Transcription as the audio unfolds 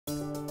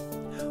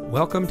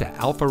Welcome to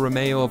Alfa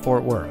Romeo of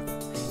Fort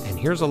Worth, and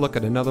here's a look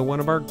at another one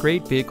of our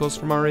great vehicles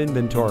from our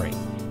inventory,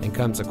 and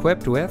comes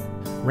equipped with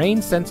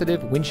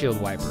rain-sensitive windshield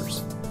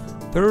wipers,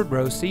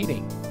 third-row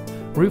seating,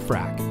 roof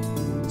rack,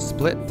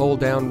 split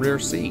fold-down rear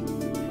seat,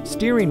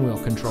 steering wheel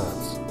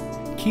controls,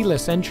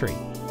 keyless entry,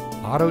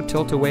 auto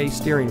tilt-away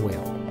steering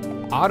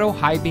wheel, auto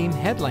high-beam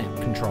headlamp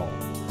control,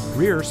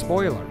 rear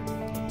spoiler,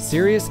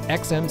 Sirius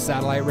XM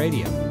satellite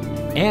radio,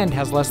 and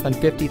has less than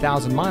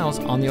 50,000 miles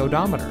on the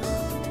odometer.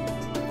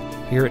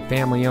 Here at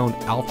family-owned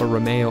Alfa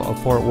Romeo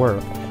of Fort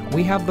Worth,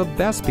 we have the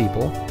best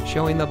people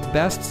showing the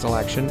best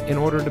selection in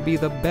order to be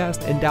the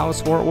best in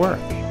Dallas-Fort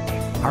Worth.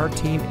 Our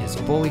team is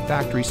fully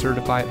factory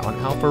certified on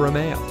Alfa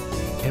Romeo,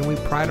 and we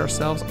pride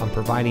ourselves on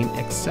providing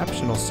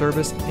exceptional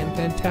service and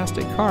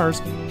fantastic cars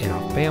in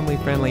a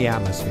family-friendly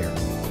atmosphere.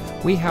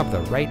 We have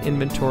the right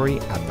inventory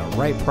at the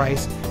right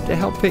price to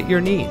help fit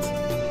your needs,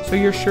 so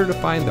you're sure to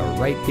find the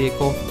right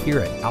vehicle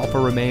here at Alfa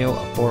Romeo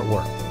of Fort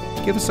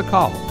Worth. Give us a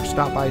call or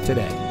stop by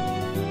today.